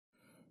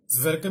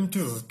Welcome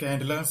to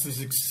K.TET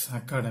Physics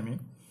Academy.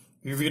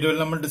 This video we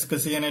will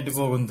discuss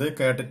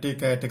K.TET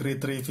Category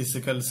 3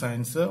 Physical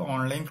Science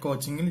online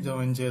coaching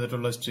join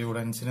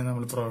students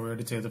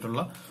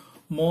provide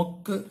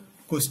mock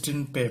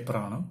question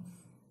paper.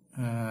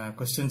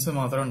 Questions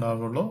online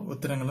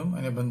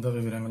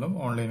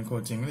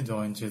coaching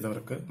join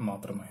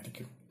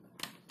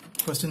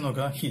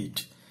Question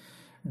heat.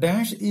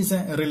 Dash is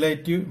a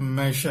relative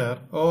measure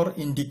or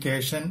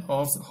indication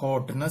of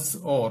hotness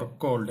or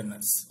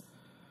coldness.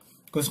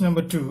 Question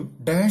number 2.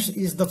 Dash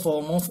is the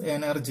form of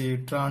energy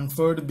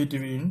transferred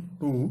between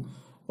two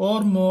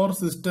or more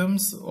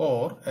systems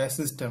or a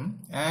system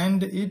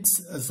and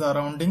its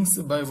surroundings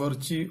by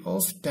virtue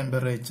of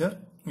temperature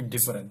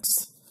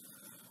difference.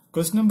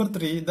 Question number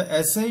 3.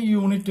 The SI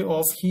unit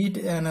of heat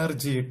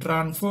energy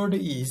transferred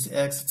is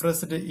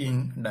expressed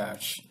in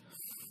dash.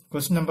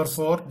 Question number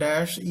 4.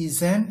 Dash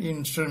is an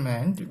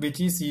instrument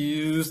which is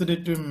used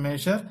to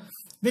measure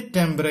the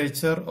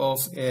temperature of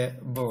a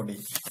body.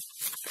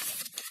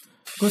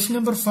 Question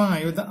number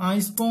 5. The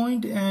ice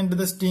point and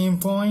the steam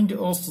point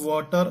of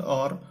water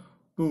are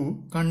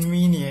two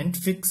convenient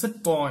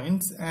fixed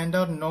points and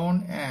are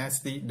known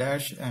as the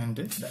dash and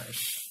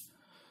dash.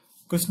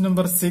 Question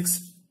number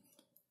 6.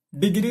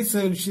 Degree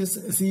Celsius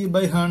C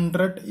by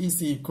 100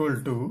 is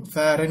equal to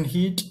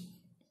Fahrenheit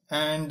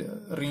and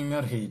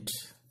Reamer heat.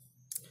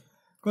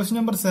 Question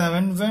number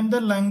 7. When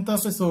the length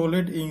of a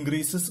solid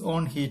increases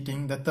on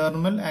heating, the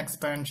thermal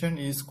expansion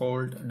is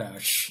called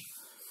dash.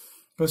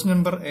 Question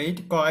number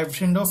 8.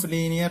 Coefficient of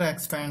linear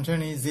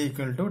expansion is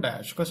equal to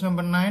dash. Question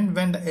number 9.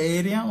 When the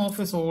area of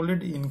a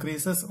solid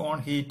increases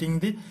on heating,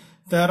 the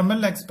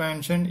thermal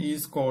expansion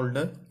is called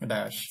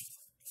dash.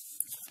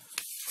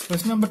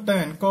 Question number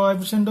 10.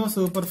 Coefficient of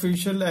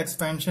superficial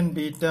expansion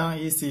beta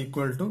is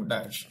equal to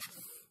dash.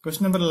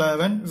 Question number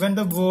 11. When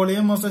the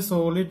volume of a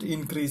solid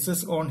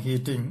increases on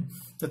heating,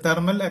 the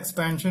thermal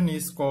expansion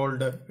is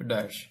called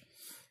dash.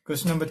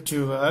 Question number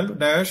 12.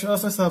 Dash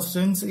of a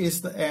substance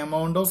is the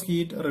amount of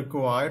heat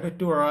required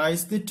to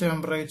rise the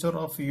temperature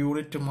of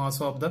unit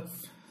mass of the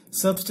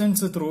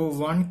substance through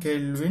 1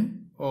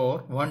 Kelvin or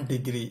 1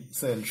 degree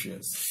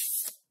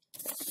Celsius.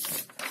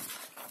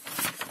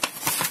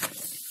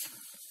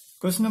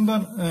 Question number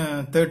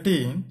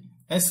 13.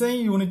 SI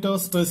unit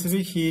of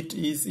specific heat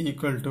is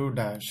equal to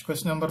dash.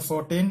 Question number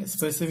 14.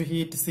 Specific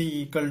heat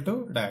C equal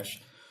to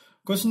dash.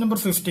 Question number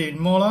 15.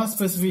 Molar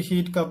specific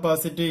heat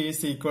capacity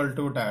is equal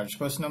to dash.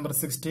 Question number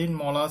 16.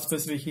 Molar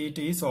specific heat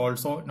is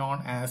also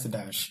known as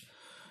dash.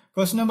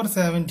 Question number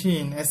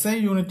 17. SI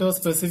unit of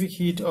specific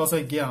heat of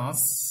a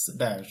gas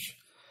dash.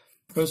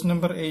 Question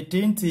number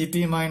 18.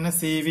 Cp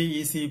minus Cv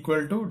is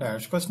equal to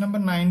dash. Question number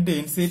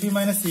 19. Cp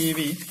minus Cv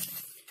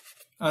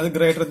is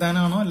greater than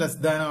or less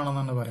than.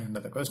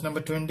 Question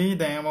number 20.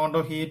 The amount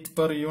of heat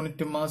per unit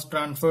mass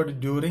transferred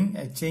during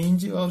a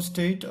change of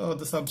state of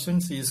the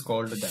substance is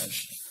called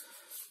dash.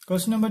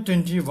 Question number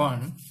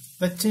 21.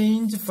 The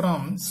change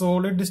from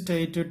solid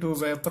state to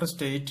vapor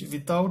state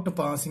without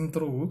passing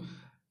through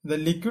the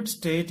liquid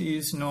state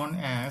is known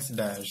as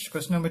dash.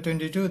 Question number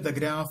 22. The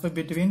graph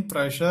between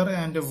pressure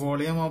and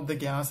volume of the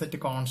gas at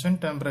constant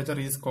temperature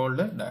is called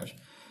dash.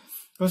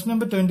 Question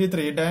number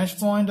 23. Dash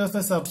point of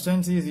a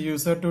substance is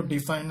used to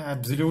define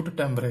absolute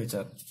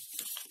temperature.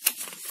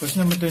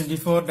 Question number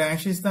 24.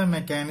 Dash is the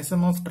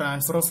mechanism of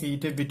transfer of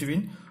heat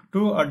between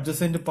two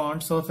adjacent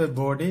parts of a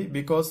body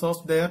because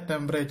of their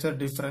temperature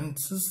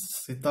differences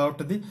without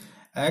the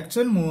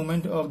actual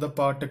movement of the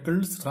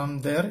particles from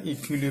their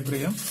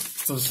equilibrium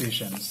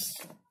positions.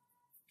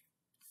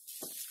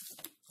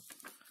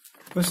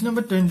 Question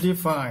number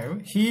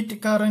 25.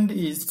 Heat current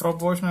is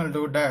proportional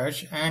to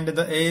dash and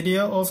the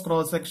area of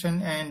cross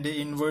section and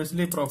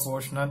inversely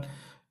proportional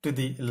to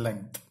the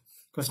length.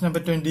 Question number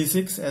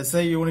 26.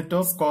 SI unit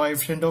of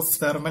coefficient of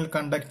thermal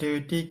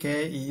conductivity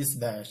K is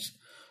dash.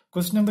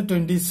 Question number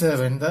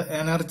 27. The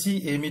energy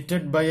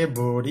emitted by a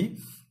body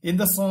in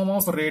the form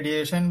of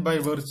radiation by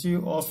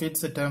virtue of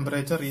its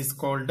temperature is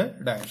called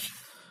dash.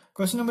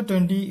 Question number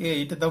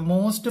 28. The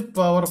most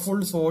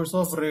powerful source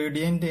of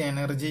radiant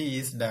energy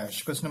is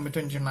dash. Question number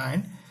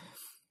 29.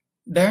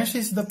 Dash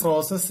is the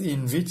process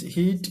in which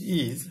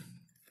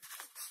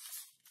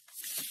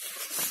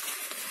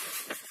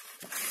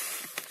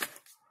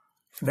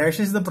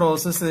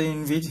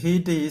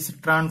heat is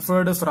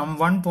transferred from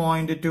one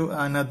point to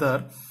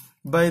another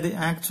by the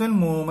actual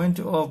movement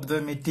of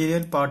the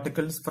material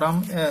particles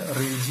from a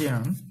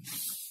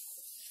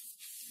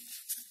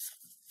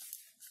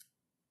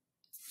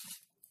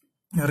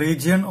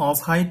region of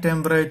high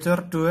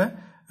temperature to a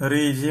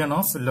region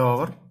of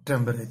lower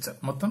temperature.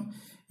 മൊത്തം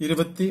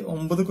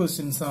 29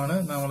 questions ആണ്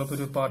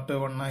നമ്മളിപ്പോൾ part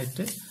 1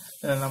 ആയിട്ട്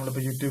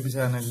നമ്മളിപ്പോൾ YouTube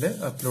ചാനലിൽ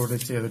upload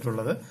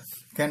ചെയ്തിട്ടുള്ളത്.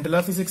 K.TET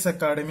Physics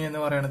Academy എന്ന്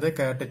പറയുന്നത്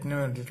K.TET-ന്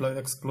വേണ്ടിയിട്ടുള്ള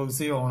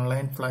എക്സ്ക്ലൂസീവ്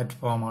ഓൺലൈൻ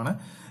പ്ലാറ്റ്ഫോം ആണ്.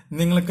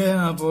 നിങ്ങൾക്ക്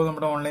അപ്പോൾ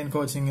നമ്മുടെ ഓൺലൈൻ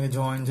കോച്ചിങ്ങിന്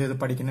ജോയിൻ ചെയ്ത്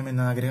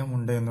പഠിക്കണമെന്ന്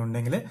ആഗ്രഹമുണ്ട്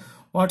എന്നുണ്ടെങ്കിൽ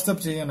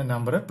വാട്സ്ആപ്പ് ചെയ്യേണ്ട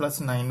നമ്പർ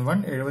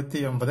 +91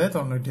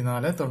 79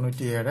 94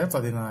 97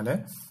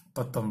 14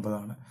 19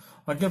 ആണ്.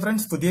 ഓക്കെ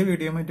ഫ്രണ്ട്സ്, പുതിയ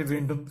വീഡിയോ ആയിട്ട്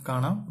വീണ്ടും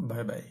കാണാം.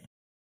 Bye bye.